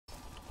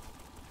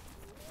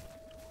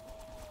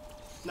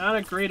Not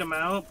a great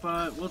amount,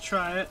 but we'll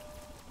try it.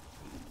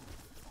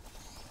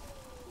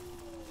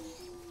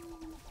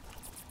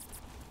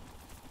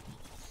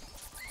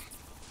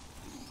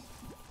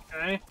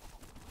 Okay.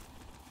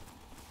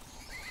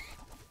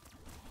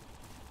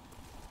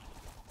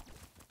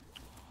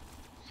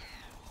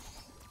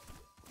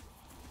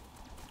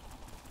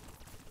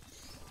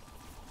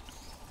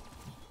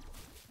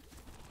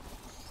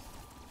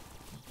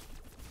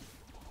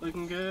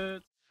 Looking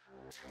good.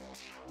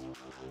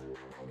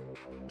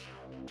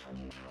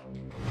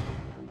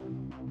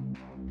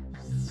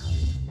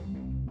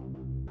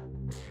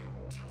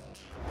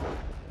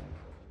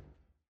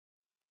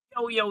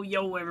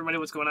 Yo, everybody,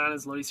 what's going on?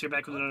 It's Lodious here,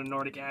 back with another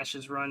Nordic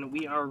Ashes run.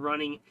 We are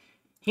running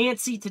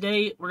Hansi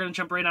today. We're going to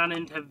jump right on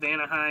into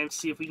Vanaheim,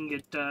 see if we can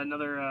get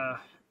another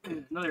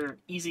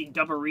easy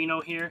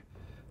Dubberino here.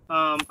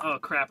 Oh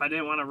crap, I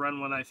didn't want to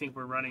run what I think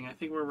we're running. I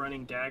think we're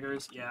running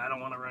daggers. Yeah, I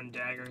don't want to run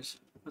daggers.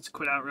 Let's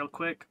quit out real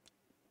quick.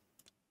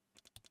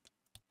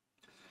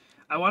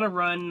 I want to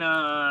run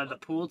the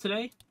pool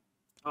today.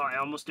 Oh, I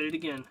almost did it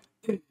again.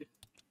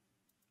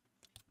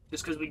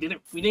 Just because we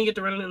didn't get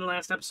to run it in the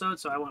last episode,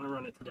 so I want to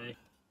run it today.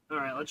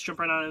 Alright, let's jump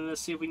right on into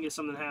this, see if we can get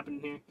something happening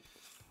here.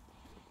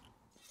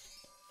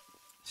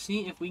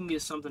 See if we can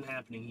get something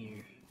happening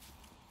here.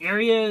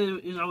 Area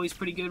is always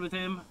pretty good with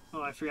him.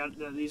 Oh, I forgot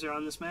that these are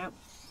on this map.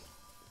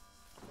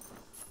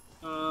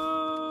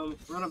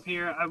 Run up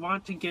here. I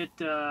want to get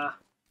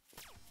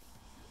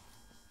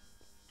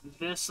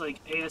this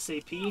like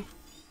ASAP.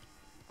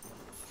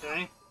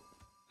 Okay.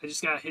 I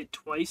just got hit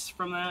twice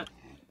from that.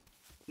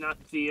 Not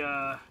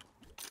the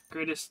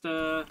greatest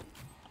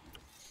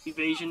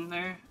evasion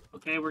there.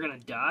 Okay, we're gonna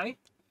die,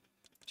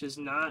 which is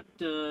not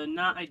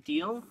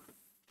ideal.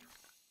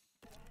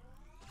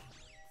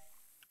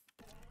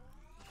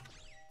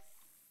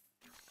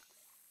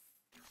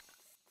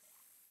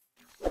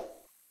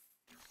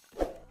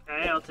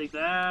 Okay, I'll take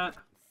that.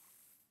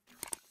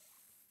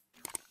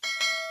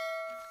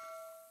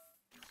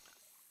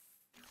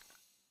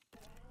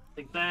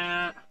 Take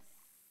that.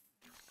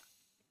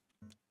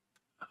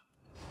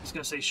 Just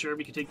gonna say sure,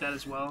 we can take that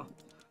as well.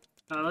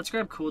 Let's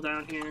grab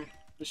cooldown here.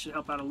 This should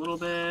help out a little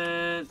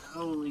bit.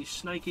 Holy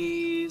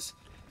shnikes.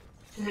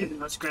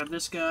 Let's grab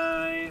this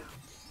guy.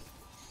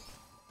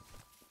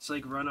 Let's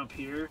like run up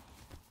here.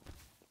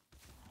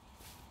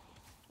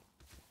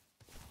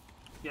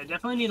 Yeah,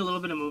 definitely need a little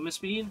bit of movement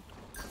speed.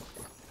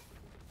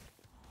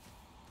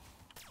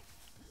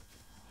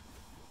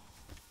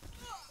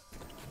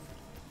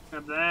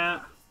 Grab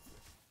that.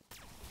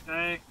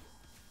 Okay.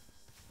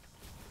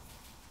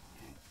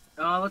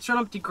 Let's run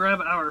up to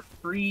grab our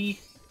free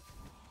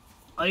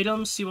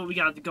items, see what we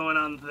got going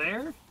on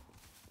there.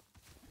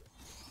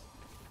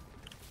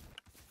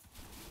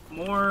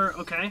 More,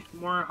 okay,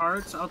 more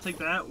hearts, I'll take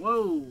that.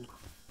 Whoa,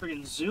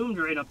 friggin' zoomed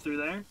right up through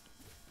there.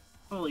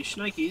 Holy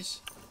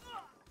shnikes.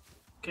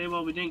 Okay,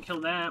 well, we didn't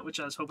kill that, which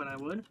I was hoping I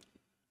would.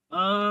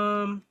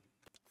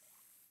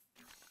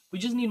 We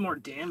just need more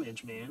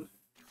damage, man.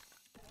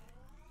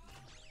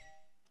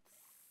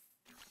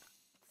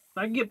 If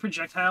I could get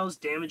projectiles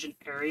damage an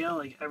area,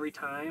 like, every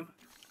time,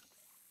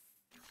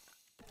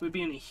 we'd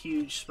be in a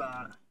huge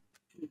spot.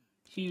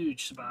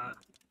 Huge spot.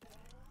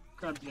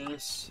 Grab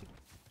this.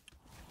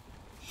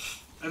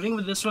 I think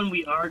with this one,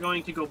 we are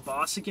going to go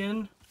boss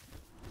again.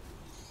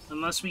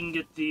 Unless we can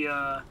get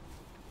the,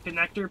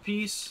 connector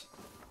piece.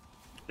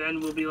 Then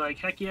we'll be like,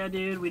 heck yeah,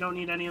 dude, we don't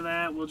need any of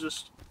that. We'll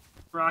just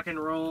rock and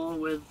roll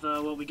with,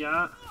 what we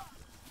got.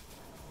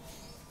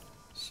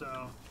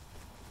 So...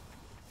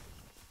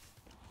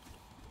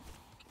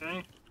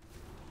 okay.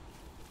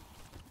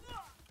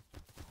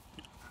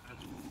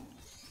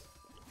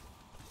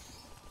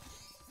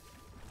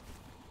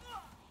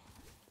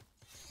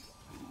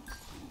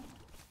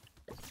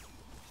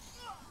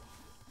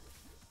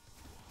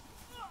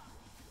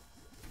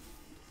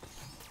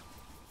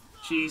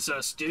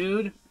 Jesus,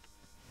 dude.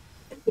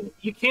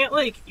 You can't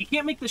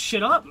make this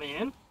shit up,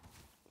 man.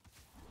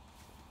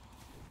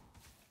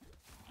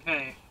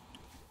 Okay.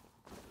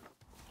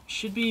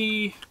 Should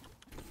be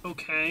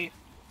okay.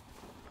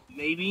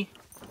 Maybe.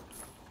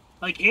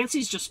 Like,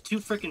 Ansi's just too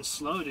freaking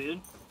slow,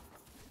 dude.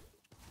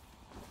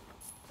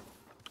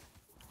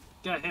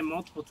 Got hit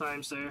multiple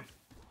times there.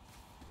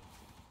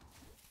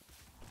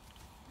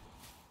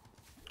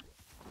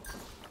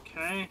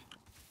 Okay.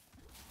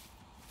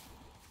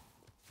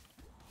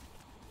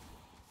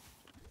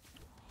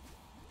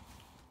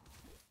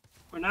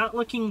 We're not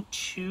looking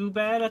too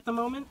bad at the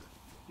moment.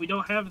 We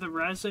don't have the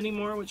res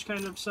anymore, which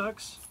kind of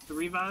sucks. The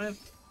revive.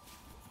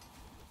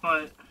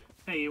 But,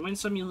 hey, you win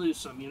some, you lose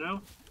some, you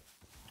know?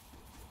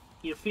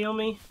 You feel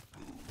me?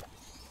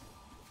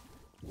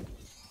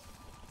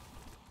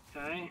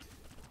 Okay.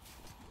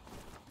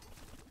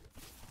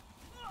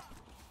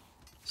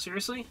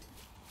 Seriously?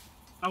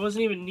 I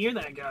wasn't even near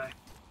that guy.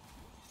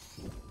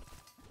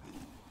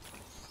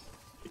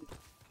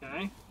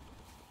 Okay.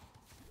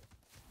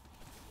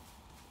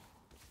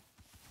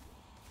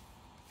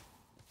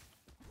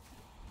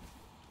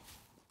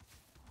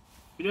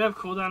 We do have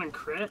cooldown and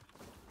crit.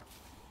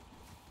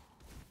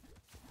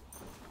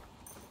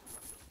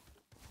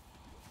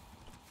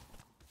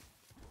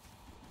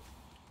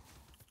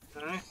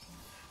 Okay.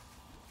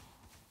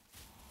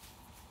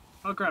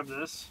 I'll grab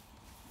this.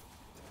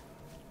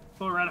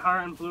 Full red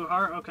heart and blue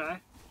heart, okay.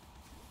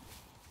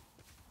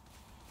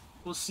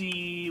 We'll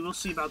see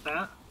about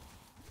that.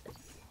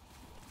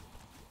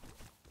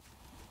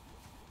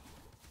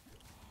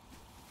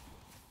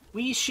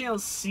 We shall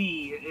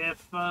see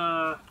if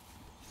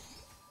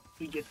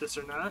we get this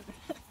or not.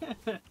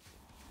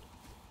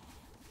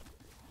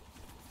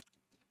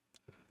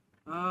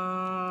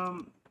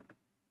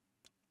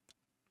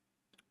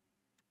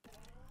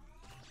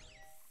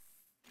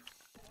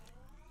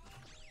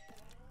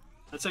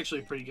 That's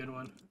actually a pretty good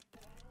one.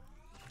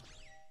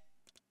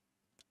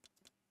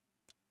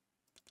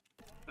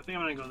 I think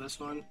I'm gonna go this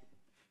one.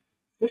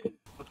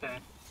 Okay.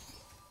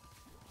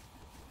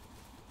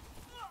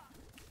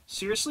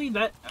 Seriously?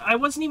 That I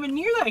wasn't even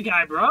near that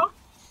guy, bro.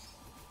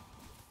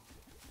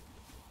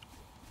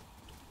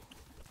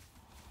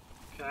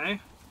 Okay.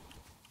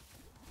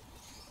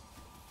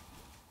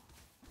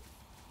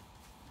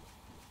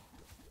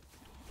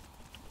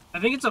 I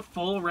think it's a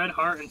full red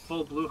heart and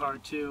full blue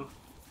heart too.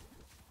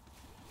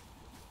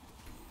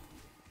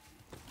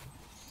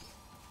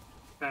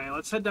 Okay,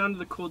 let's head down to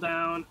the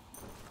cooldown.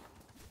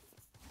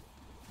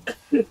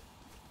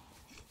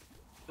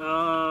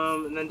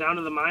 And then down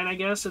to the mine, I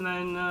guess, and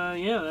then,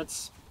 yeah,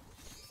 that's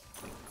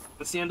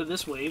the end of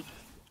this wave.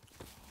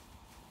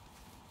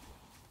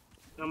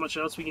 Not much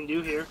else we can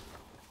do here.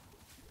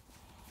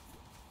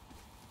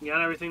 We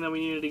got everything that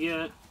we needed to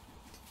get.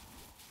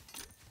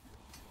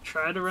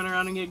 Tried to run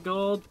around and get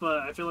gold, but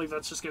I feel like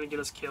that's just gonna get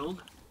us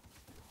killed.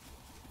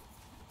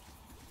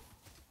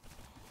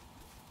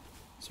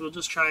 So we'll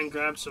just try and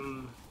grab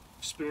some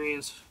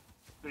experience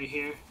right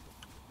here.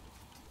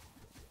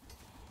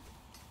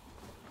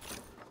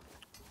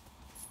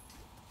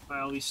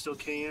 While we still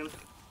can.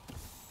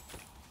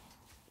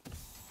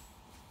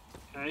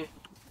 Okay.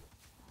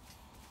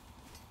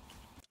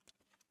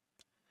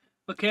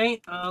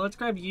 Okay, let's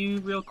grab you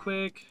real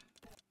quick.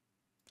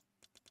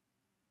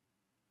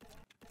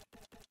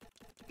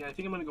 Yeah, I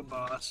think I'm gonna go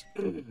boss.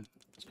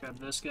 Let's grab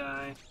this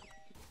guy.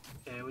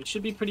 Okay, we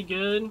should be pretty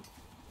good.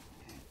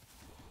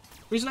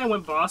 The reason I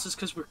went boss is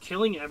because we're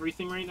killing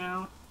everything right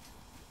now.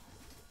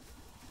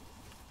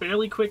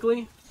 Fairly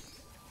quickly.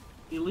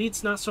 The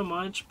elites not so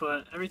much,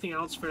 but everything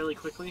else fairly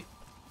quickly.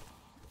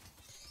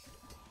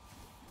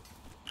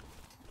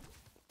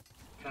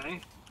 Okay.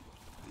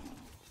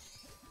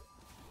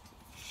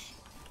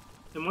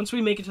 And once we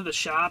make it to the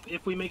shop,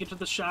 if we make it to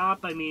the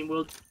shop, I mean,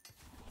 we'll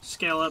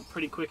scale up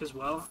pretty quick as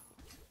well.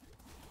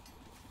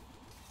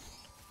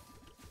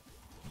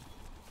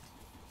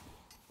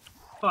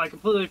 Oh, I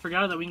completely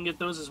forgot that we can get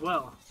those as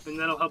well. And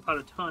that'll help out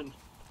a ton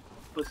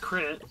with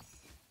crit.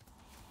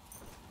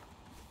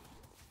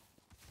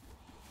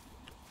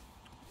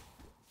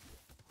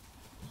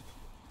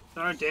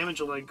 Our damage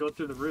will, like, go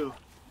through the roof.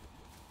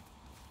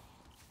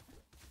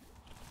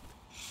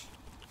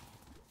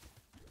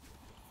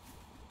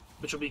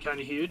 Which will be kind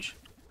of huge.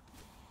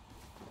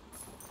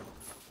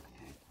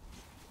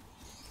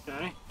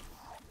 Okay.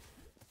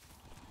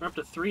 We're up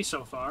to 3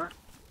 so far.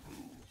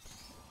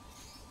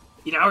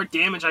 You know, our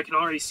damage, I can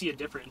already see a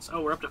difference.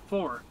 Oh, we're up to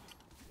 4.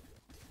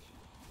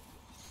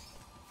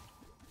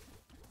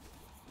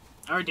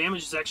 Our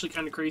damage is actually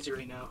kind of crazy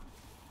right now.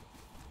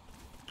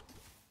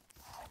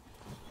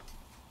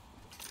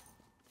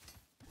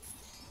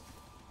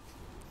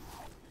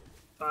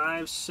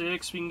 Five,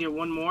 6, we can get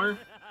one more.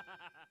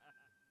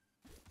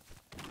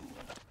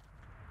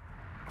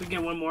 If we can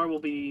get one more, we'll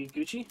be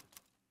Gucci.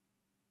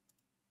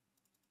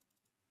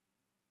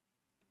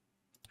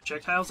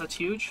 Projectiles, that's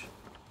huge.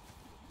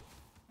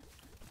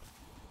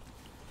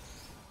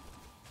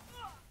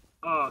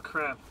 Oh,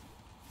 crap.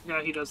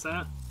 Yeah, he does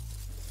that.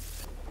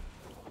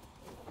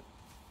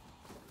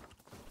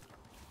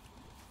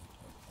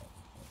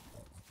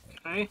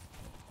 Okay.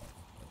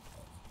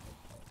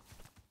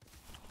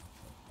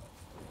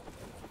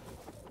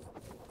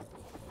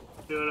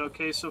 Doing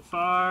okay so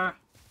far.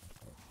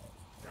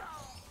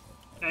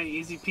 Okay,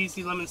 easy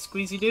peasy lemon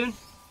squeezy, dude.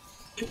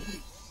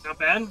 Not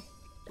bad.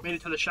 Made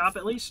it to the shop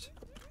at least.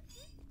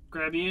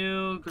 Grab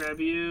you, grab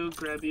you,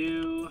 grab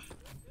you.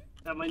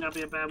 That might not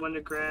be a bad one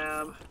to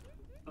grab.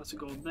 Lots of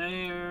gold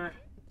there.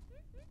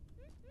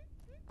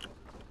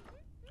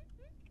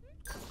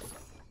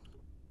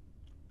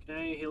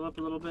 Okay, heal up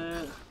a little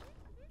bit.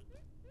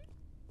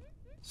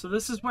 So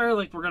this is where,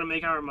 like, we're gonna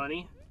make our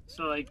money.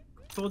 So, like,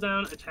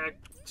 cooldown, attack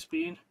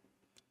speed.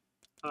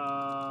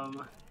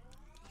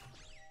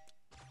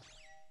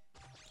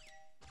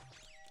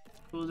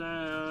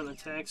 Cooldown,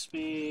 attack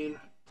speed.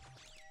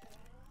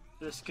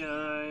 This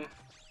guy.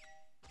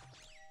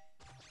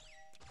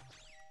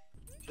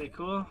 Okay,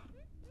 cool.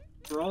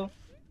 Roll.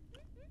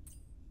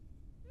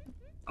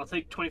 I'll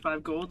take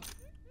 25 gold.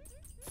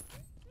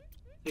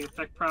 Take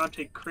effect prod,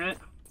 take crit.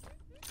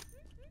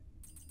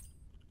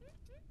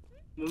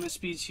 Movement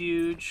speed's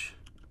huge.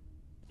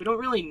 We don't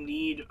really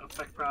need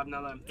effect prod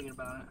now that I'm thinking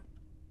about it.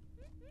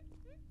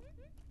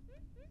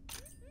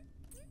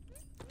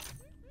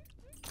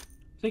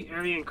 Take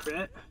area and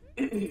crit.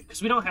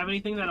 Because we don't have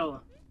anything that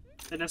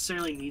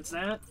necessarily needs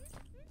that.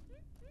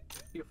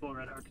 Get a full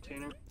red heart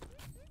container.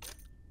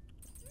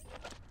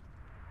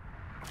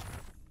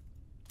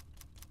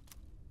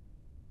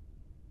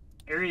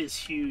 Area is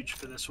huge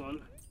for this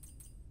one.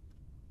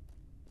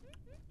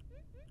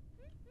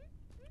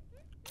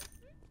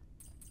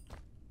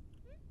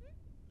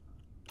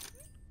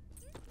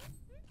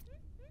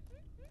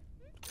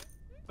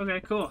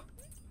 Okay, cool.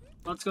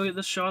 Let's go get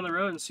this show on the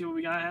road and see what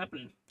we got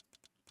happening.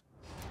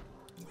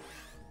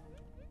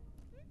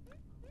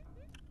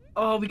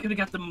 Oh, we could have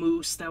got the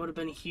moose. That would have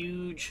been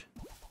huge.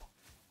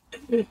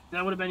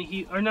 That would have been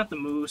huge. Or not the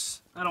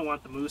moose. I don't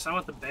want the moose. I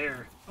want the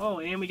bear. Oh,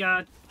 and we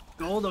got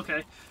gold.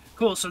 Okay,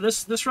 cool. So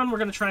this run, we're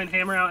going to try and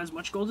hammer out as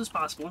much gold as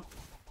possible.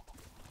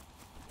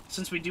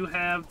 Since we do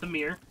have the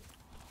mirror.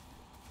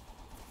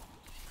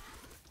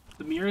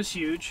 The mirror is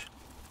huge.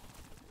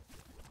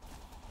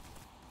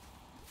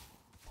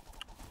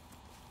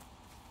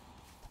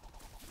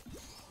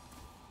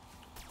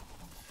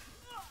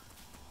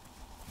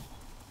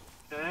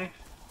 Okay.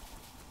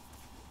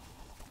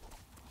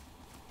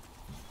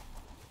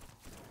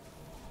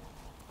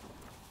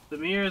 The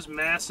mirror is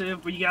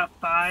massive. We got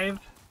 5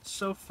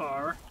 so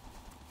far.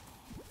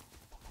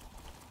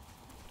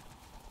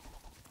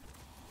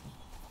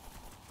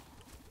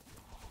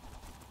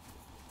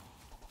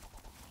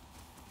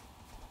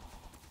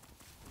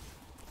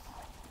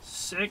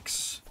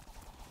 Six.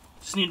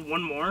 Just need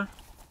one more.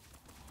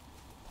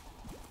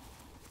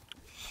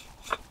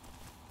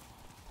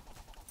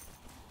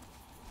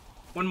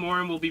 One more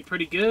and we'll be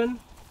pretty good.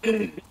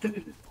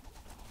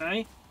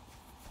 Okay.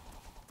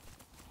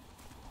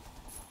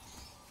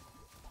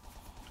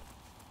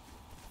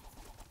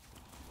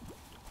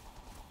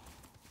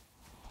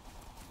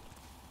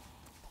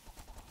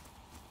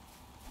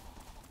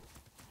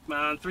 Come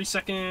on, 3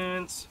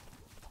 seconds.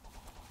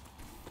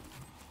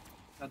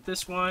 Got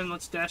this one.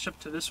 Let's dash up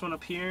to this one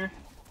up here.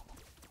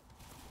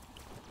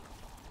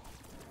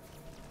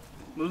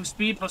 Move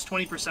speed plus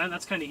 20%.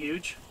 That's kind of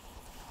huge.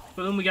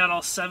 But then we got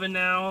all 7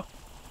 now.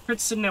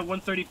 Crit's sitting at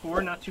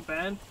 134. Not too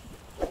bad.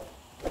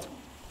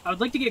 I would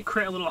like to get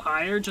crit a little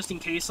higher just in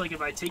case, like, if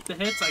I take the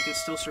hits, I can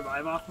still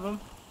survive off of them.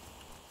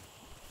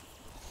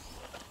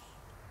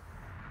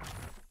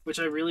 Which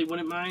I really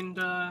wouldn't mind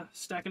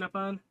stacking up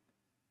on.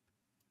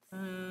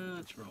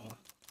 Let's roll.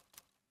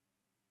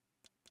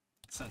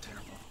 It's not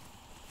terrible.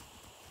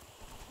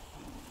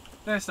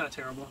 That's not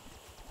terrible.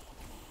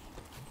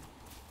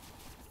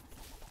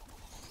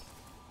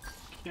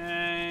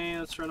 Okay,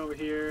 let's run over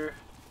here.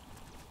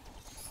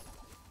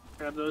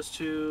 Grab those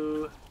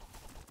 2.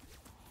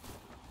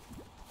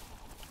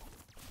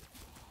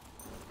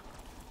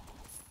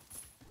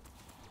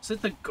 Is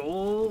it the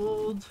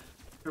gold?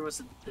 Or was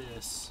it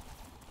this?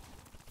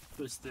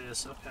 It was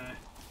this, okay.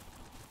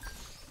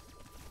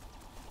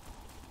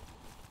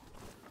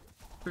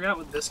 Forgot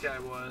what this guy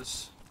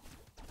was.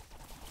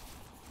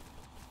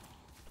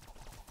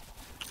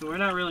 We're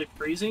not really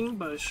freezing,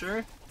 but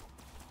sure.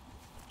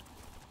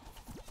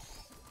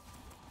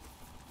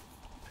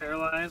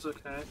 Paralyzed,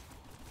 okay.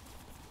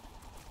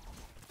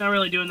 Not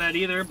really doing that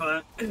either,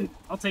 but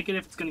I'll take it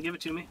if it's gonna give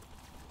it to me.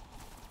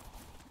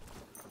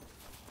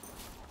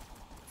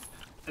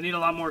 I need a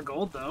lot more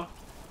gold, though.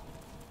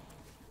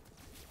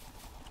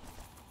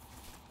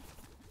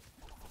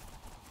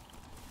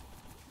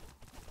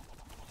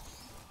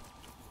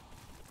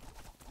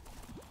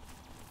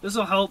 This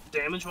will help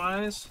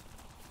damage-wise.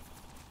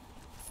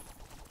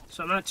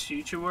 So I'm not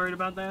too worried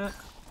about that.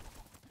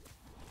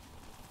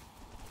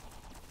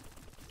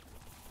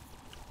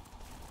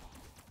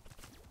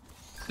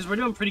 Because we're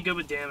doing pretty good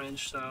with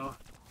damage, so...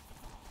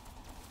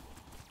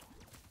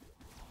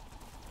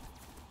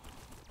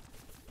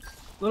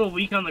 A little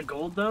weak on the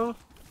gold, though.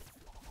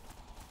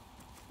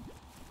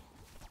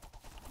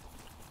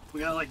 We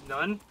got, like,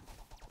 none.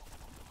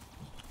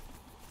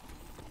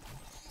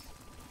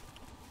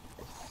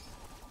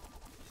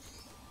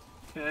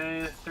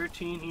 Okay,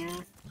 13 here.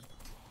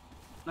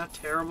 Not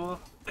terrible.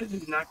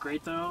 Not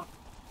great, though.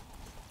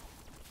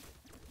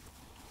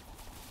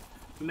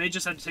 We may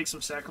just have to take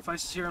some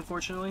sacrifices here,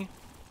 unfortunately.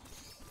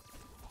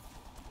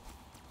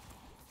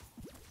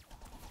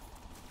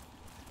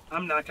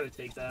 I'm not going to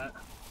take that.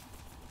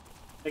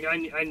 Like,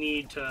 I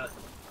need to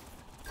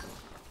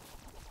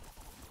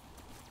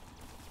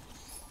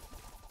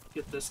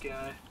get this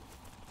guy.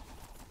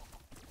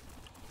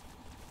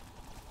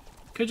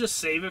 Could just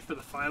save it for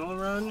the final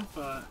run,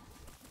 but...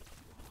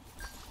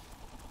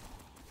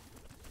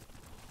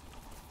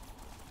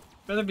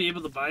 I'd rather be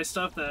able to buy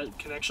stuff that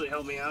can actually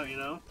help me out, you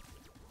know?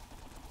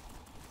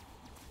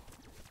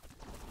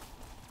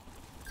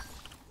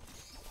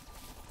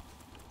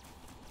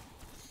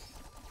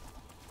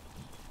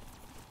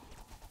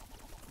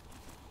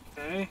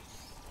 Okay.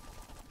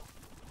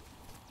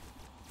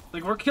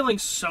 Like, we're killing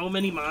so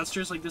many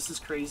monsters, like, this is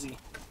crazy.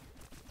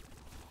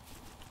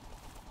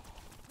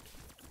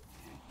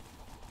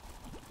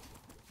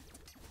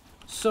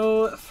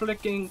 So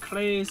freaking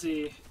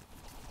crazy.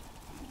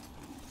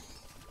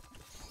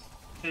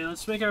 Okay,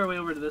 let's make our way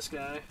over to this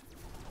guy.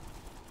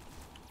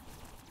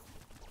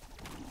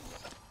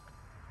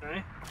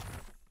 Okay.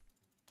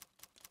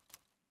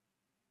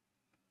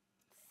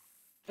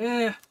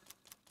 Eh.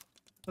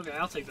 Okay,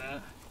 I'll take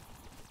that.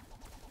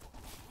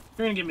 If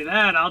you're gonna give me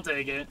that, I'll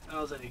take it.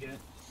 I'll take it.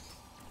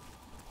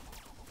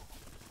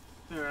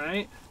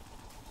 Alright.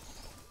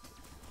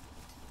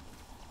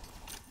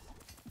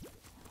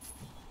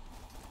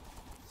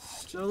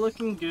 Still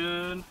looking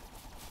good.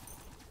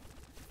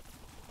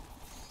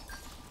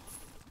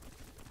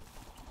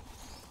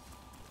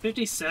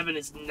 $57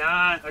 is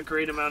not a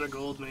great amount of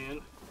gold,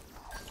 man.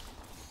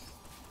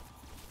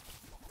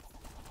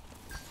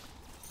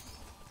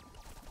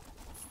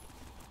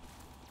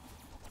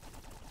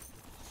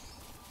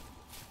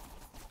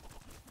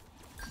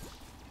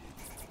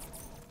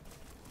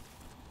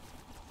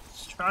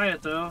 Let's try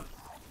it, though.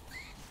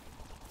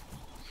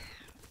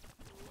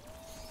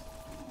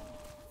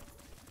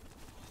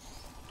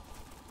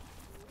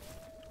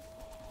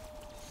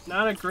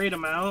 Not a great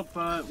amount,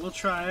 but we'll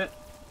try it.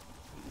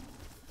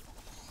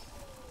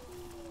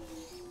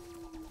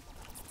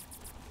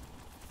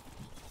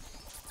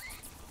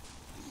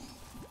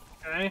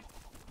 Okay.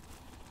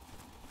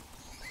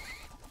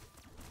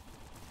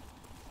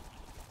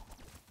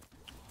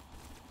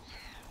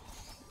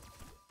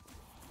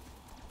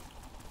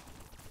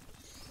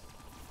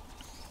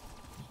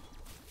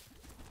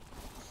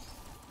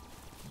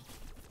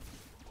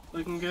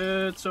 Looking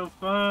good so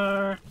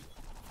far.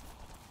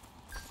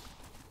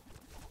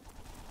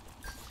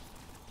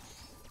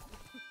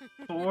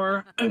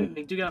 Four.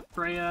 We do got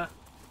Freya.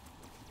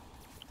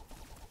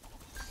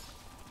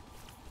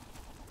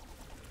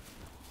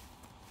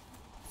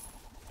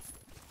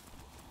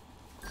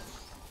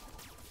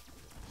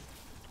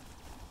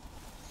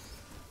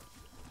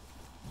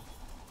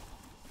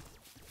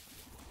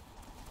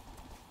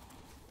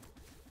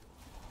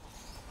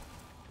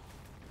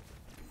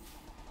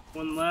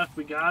 One left,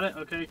 we got it.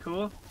 Okay,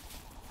 cool.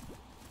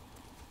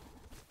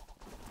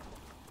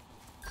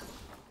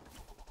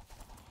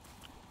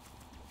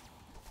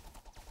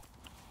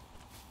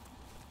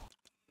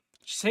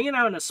 She's hanging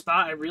out in a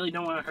spot I really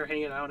don't want her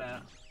hanging out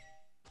at.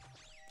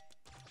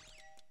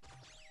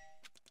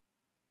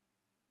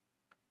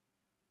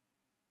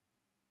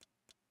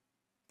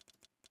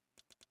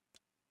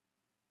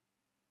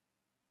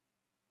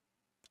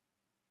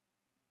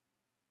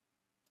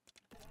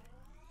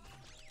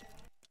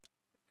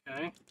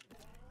 Okay.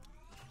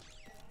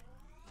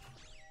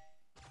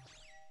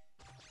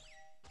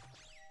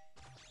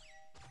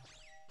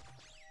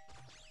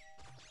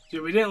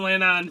 Dude, we didn't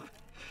land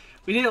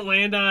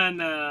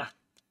on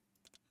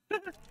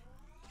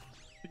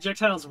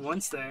projectiles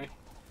once there.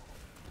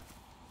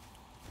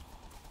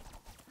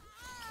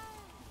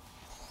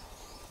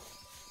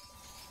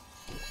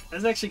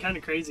 That's actually kind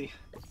of crazy.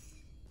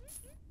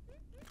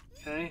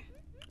 Okay.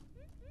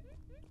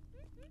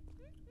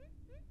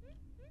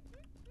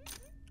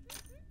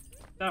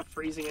 Not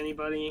freezing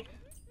anybody.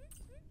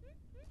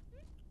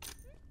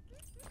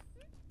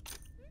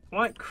 I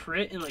want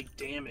crit and like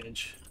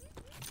damage.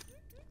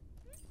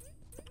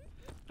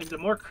 Like the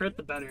more crit,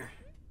 the better.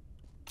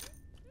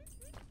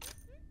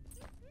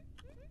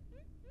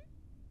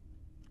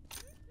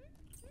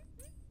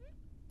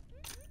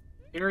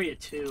 Area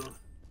 2.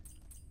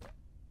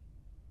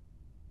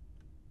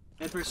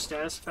 Adverse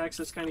status effects,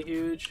 that's kind of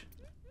huge.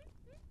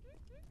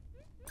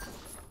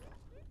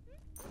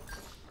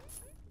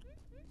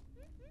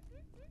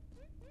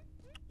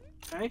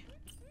 Okay.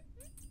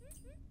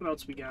 What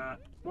else we got?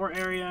 More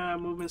area,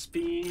 movement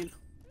speed.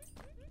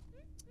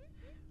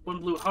 One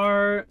blue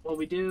heart, well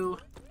we do.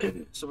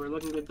 So we're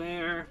looking good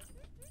there.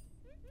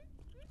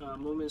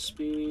 Movement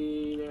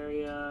speed,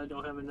 area,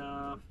 don't have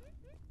enough.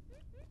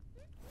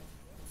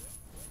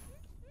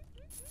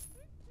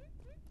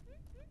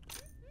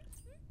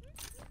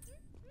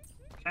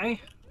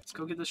 Okay, let's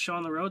go get this show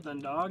on the road then,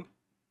 dog.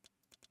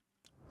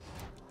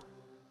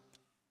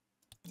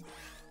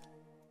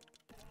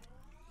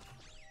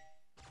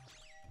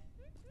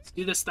 Let's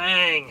do this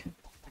thing.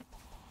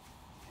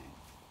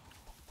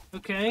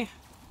 Okay.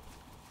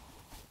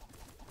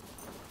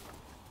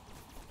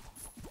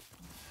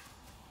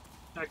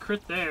 Got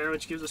crit there,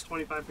 which gives us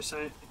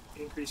 25%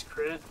 increased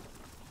crit.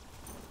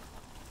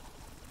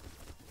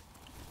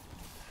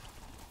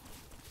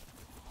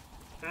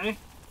 Okay.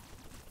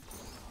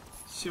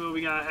 See what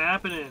we got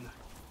happening.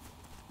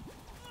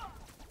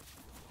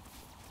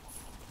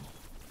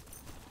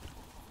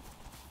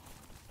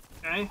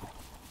 Okay.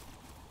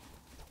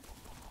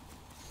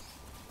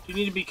 You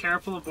need to be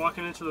careful of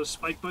walking into those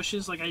spike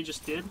bushes like I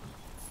just did.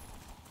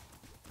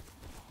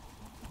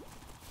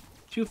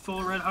 2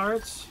 full red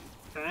hearts.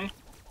 Okay.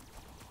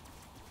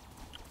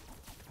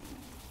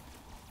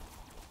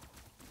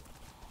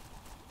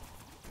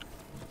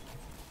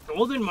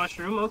 Golden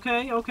mushroom.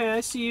 Okay, okay, I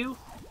see you.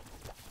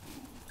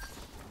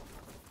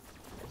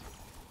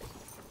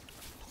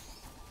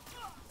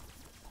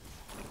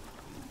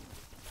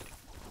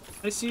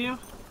 I see you.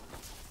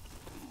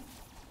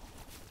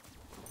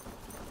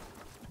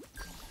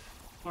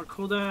 More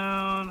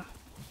cooldown.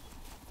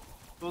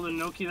 Golden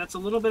Noki, that's a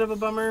little bit of a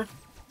bummer.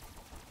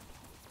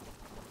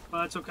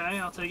 But that's okay,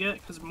 I'll take it,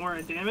 because more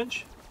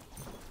damage.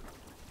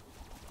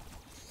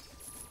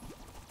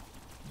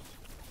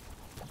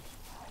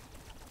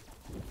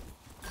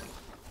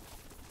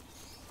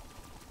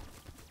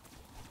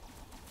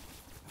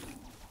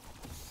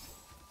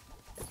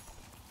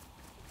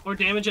 or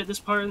damage at this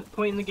point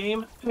in the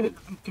game, I'm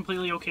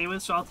completely okay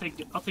with. So I'll take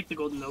the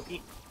golden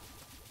Noki.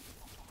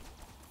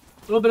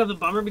 A little bit of the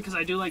bummer because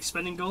I do like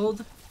spending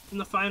gold in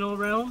the final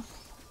realm,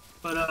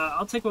 but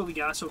I'll take what we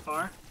got so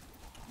far.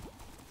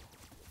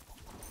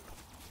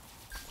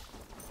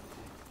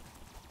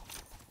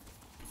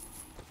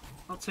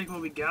 I'll take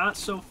what we got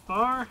so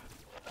far.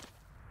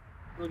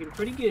 Looking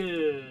pretty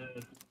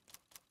good.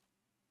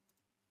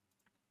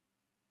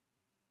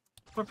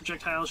 More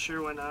projectiles,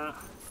 sure, why not?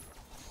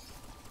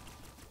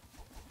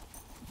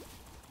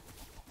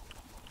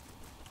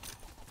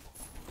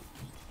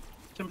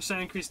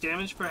 %10 increased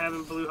damage for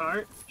having blue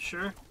heart,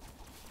 sure.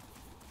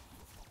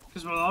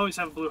 Because we'll always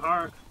have a blue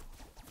heart.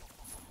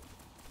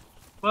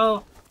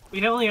 Well,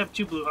 we only have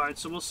 2 blue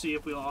hearts, so we'll see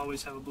if we'll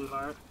always have a blue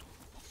heart.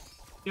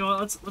 You know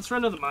what, let's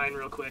run to the mine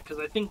real quick, because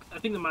I think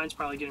the mine's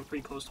probably getting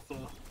pretty close to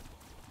full.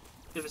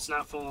 If it's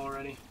not full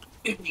already.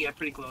 Yeah,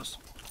 pretty close.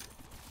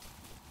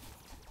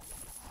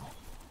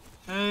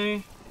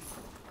 Okay.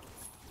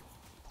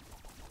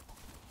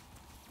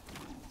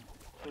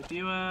 Wipe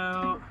you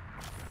out.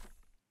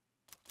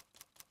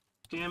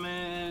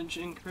 Damage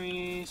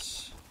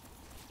increase.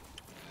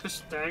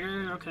 Just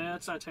dagger, okay,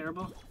 that's not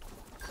terrible.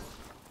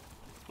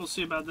 We'll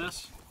see about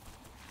this.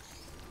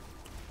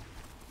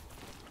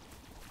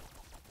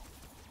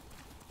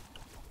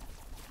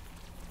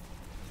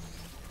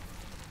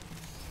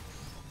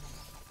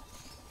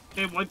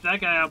 Okay, wipe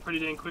that guy out pretty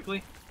dang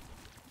quickly.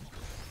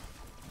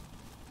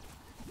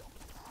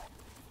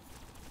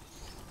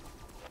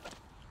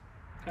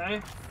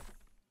 Okay.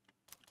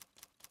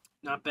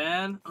 Not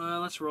bad.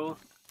 Let's roll.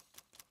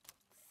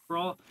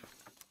 Roll.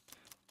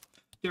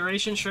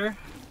 Duration, sure.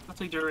 I'll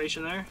take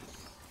duration there.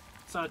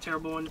 It's not a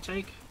terrible one to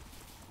take.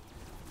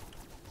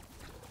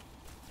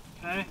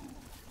 Okay.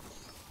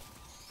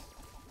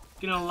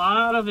 Getting a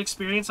lot of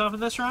experience off of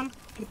this run,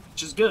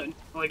 which is good.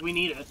 Like, we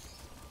need it.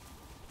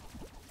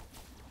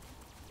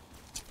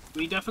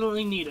 We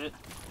definitely need it.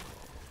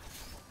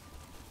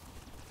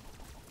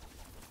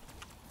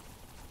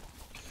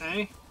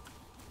 Okay.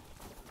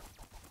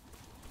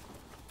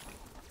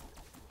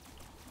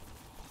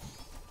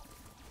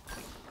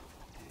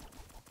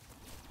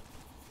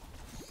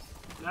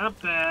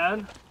 Not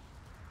bad.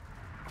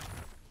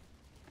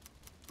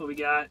 What we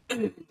got?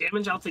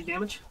 Damage, I'll take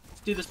damage.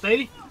 Let's do this,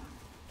 baby.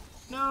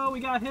 No,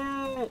 we got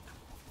hit.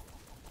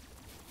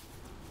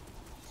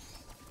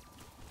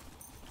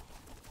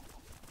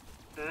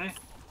 Okay.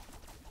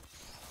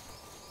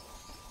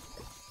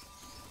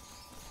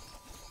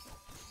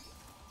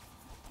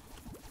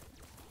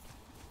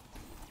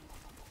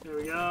 There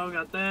we go,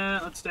 got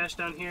that. Let's dash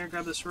down here,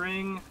 grab this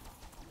ring.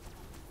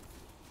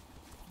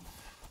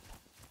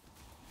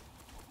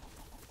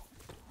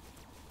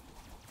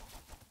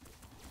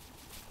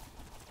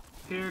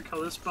 Here,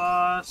 kill this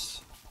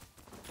boss.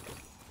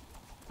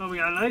 Oh, we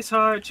got a nice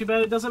heart. Too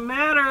bad it doesn't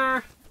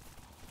matter.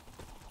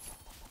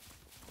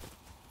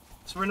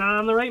 So we're not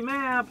on the right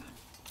map.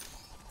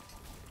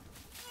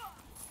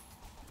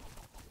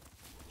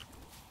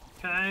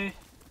 Okay.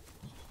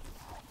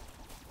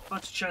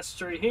 Lots of chests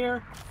right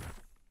here.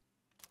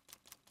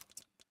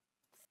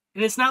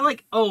 And it's not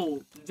like,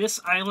 oh, this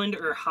island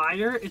or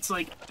higher. It's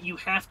like, you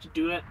have to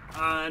do it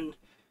on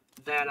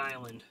that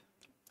island.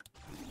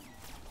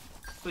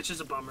 Which is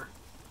a bummer.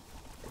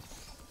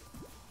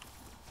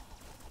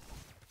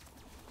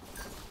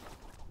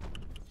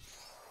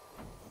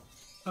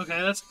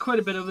 Okay, that's quite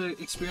a bit of an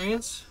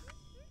experience.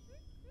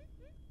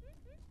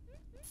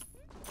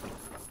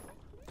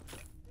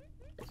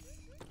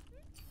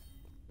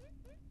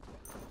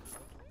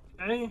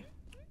 Okay.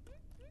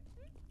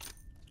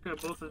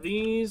 Grab both of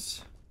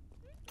these.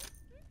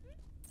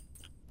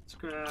 Let's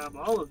grab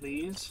all of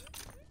these.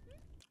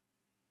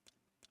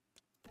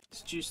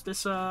 Let's juice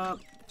this up.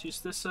 Juice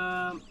this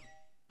up.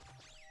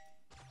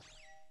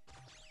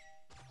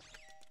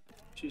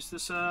 Juice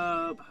this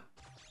up.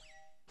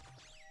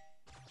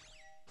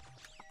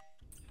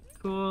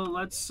 Cool,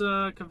 let's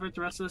convert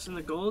the rest of this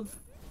into gold.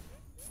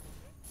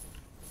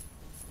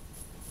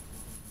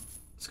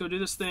 Let's go do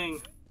this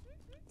thing.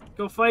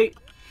 Go fight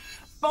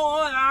for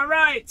our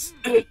rights!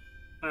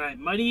 Alright,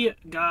 Mighty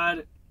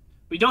God.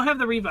 We don't have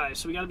the revive,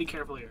 so we gotta be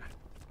careful here.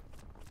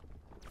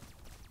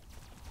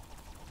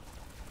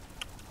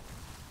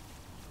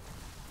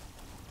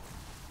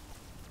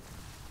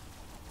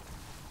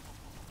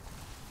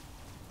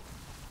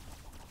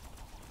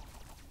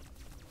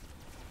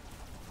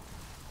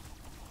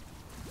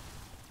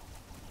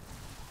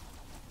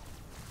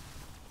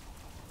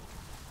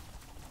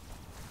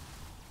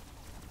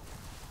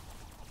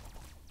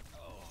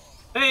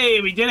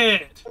 Hey, we did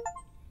it!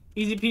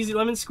 Easy peasy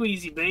lemon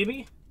squeezy,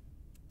 baby.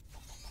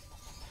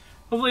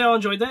 Hopefully y'all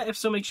enjoyed that. If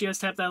so, make sure you guys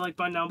tap that like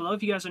button down below.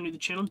 If you guys are new to the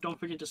channel, don't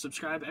forget to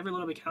subscribe. Every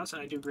little bit counts,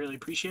 and I do really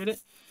appreciate it.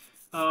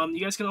 You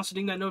guys can also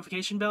ding that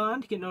notification bell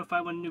on to get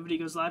notified when a new video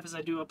goes live, as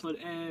I do upload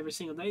every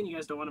single day, and you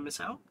guys don't want to miss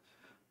out.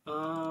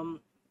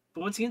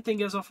 But once again, thank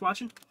you guys all for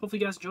watching. Hopefully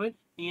you guys enjoyed,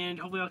 and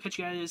hopefully I'll catch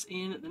you guys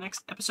in the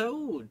next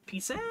episode.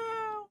 Peace out!